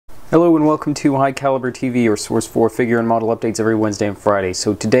Hello and welcome to High Caliber TV, your source for figure and model updates every Wednesday and Friday.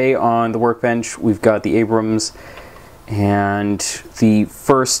 So today on the Workbench we've got the Abrams and the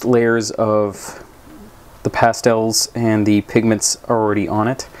first layers of the pastels and the pigments are already on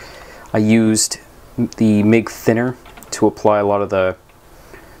it. I used the MIG thinner to apply a lot of the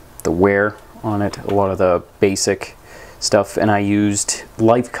wear on it, a lot of the basic stuff, and I used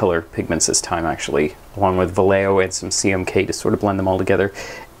light color pigments this time actually, along with Vallejo and some CMK to sort of blend them all together.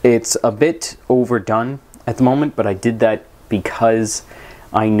 It's a bit overdone at the moment, but I did that because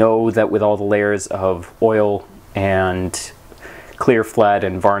I know that with all the layers of oil and clear flat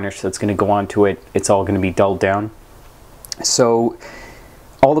and varnish that's going to go onto it, it's all going to be dulled down. So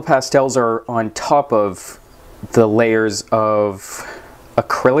all the pastels are on top of the layers of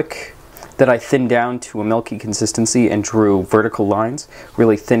acrylic that I thinned down to a milky consistency and drew vertical lines,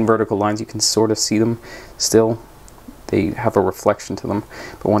 really thin vertical lines. You can sort of see them still. They have a reflection to them,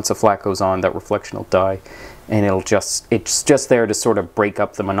 but once the flat goes on, that reflection will die, and it's just there to sort of break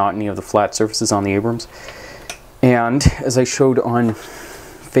up the monotony of the flat surfaces on the Abrams. And as I showed on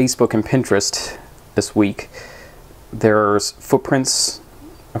Facebook and Pinterest this week, there's footprints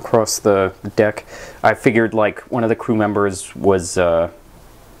across the deck. I figured like one of the crew members was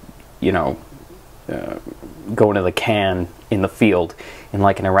going to the can in the field in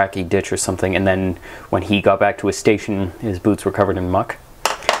like an Iraqi ditch or something, and then when he got back to his station his boots were covered in muck.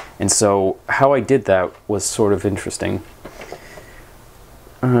 And so how I did that was sort of interesting.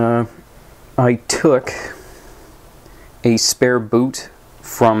 I took a spare boot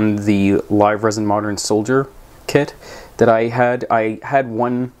from the Live Resin Modern Soldier kit that I had. I had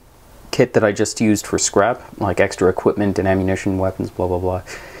one kit that I just used for scrap, like extra equipment and ammunition, weapons, blah blah blah.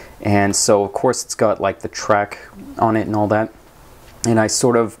 And so of course it's got like the track on it and all that. And I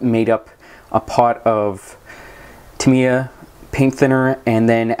sort of made up a pot of Tamiya paint thinner and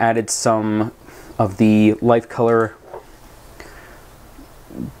then added some of the light color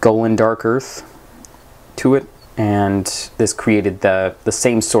Golan Dark Earth to it. And this created the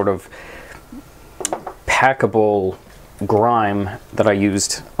same sort of packable grime that I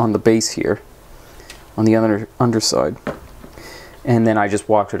used on the base here, on the underside. And then I just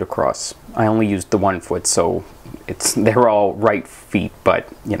walked it across. I only used the 1 foot, so they're all right feet, but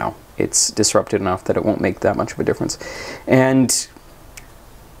you know, it's disrupted enough that it won't make that much of a difference. And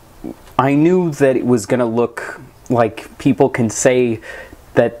I knew that it was gonna look like people can say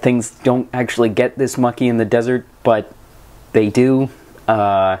that things don't actually get this mucky in the desert, but they do.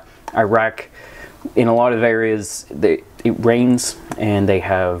 Iraq, in a lot of areas, it rains, and they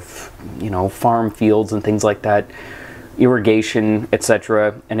have, you know, farm fields and things like that, irrigation,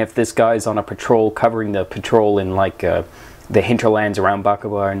 etc. And if this guy's on a patrol, covering the patrol in like the hinterlands around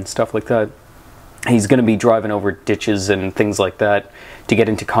Bakaba and stuff like that, he's going to be driving over ditches and things like that to get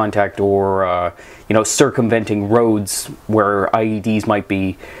into contact, or you know, circumventing roads where IEDs might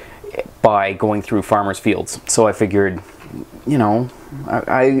be by going through farmers' fields. So I figured, you know,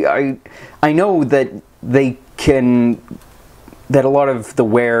 I know that that a lot of the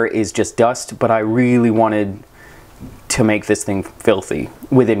wear is just dust, but I really wanted to make this thing filthy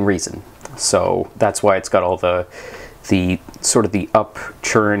within reason. So that's why it's got all the sort of the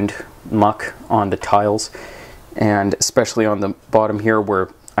up-churned muck on the tiles, and especially on the bottom here where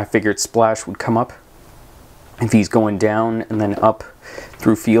I figured Splash would come up if he's going down and then up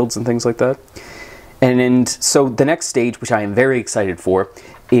through fields and things like that. And so the next stage, which I am very excited for,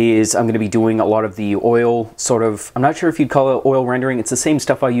 is I'm going to be doing a lot of the oil sort of, I'm not sure if you'd call it oil rendering. It's the same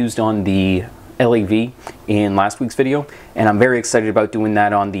stuff I used on the LAV in last week's video, and I'm very excited about doing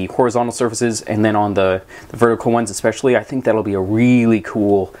that on the horizontal surfaces and then on the vertical ones especially. I think that'll be a really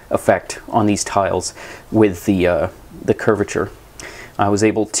cool effect on these tiles with the curvature. I was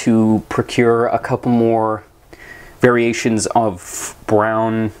able to procure a couple more variations of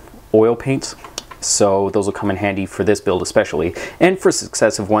brown oil paints, so those will come in handy for this build especially, and for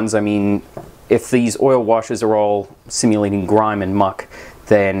successive ones. I mean, if these oil washes are all simulating grime and muck,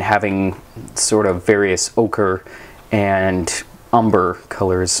 then having sort of various ochre and umber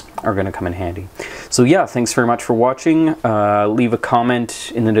colors are going to come in handy. So yeah, thanks very much for watching. Leave a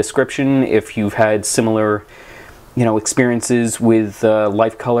comment in the description if you've had similar, you know, experiences with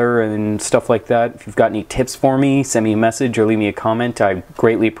light color and stuff like that. If you've got any tips for me, send me a message or leave me a comment. I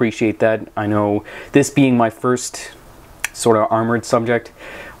greatly appreciate that. I know, this being my first sort of armored subject,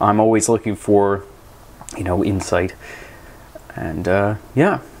 I'm always looking for, you know, insight. And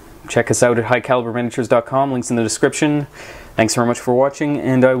yeah, check us out at highcaliberminiatures.com, links in the description. Thanks very much for watching,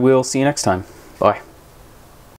 and I will see you next time. Bye.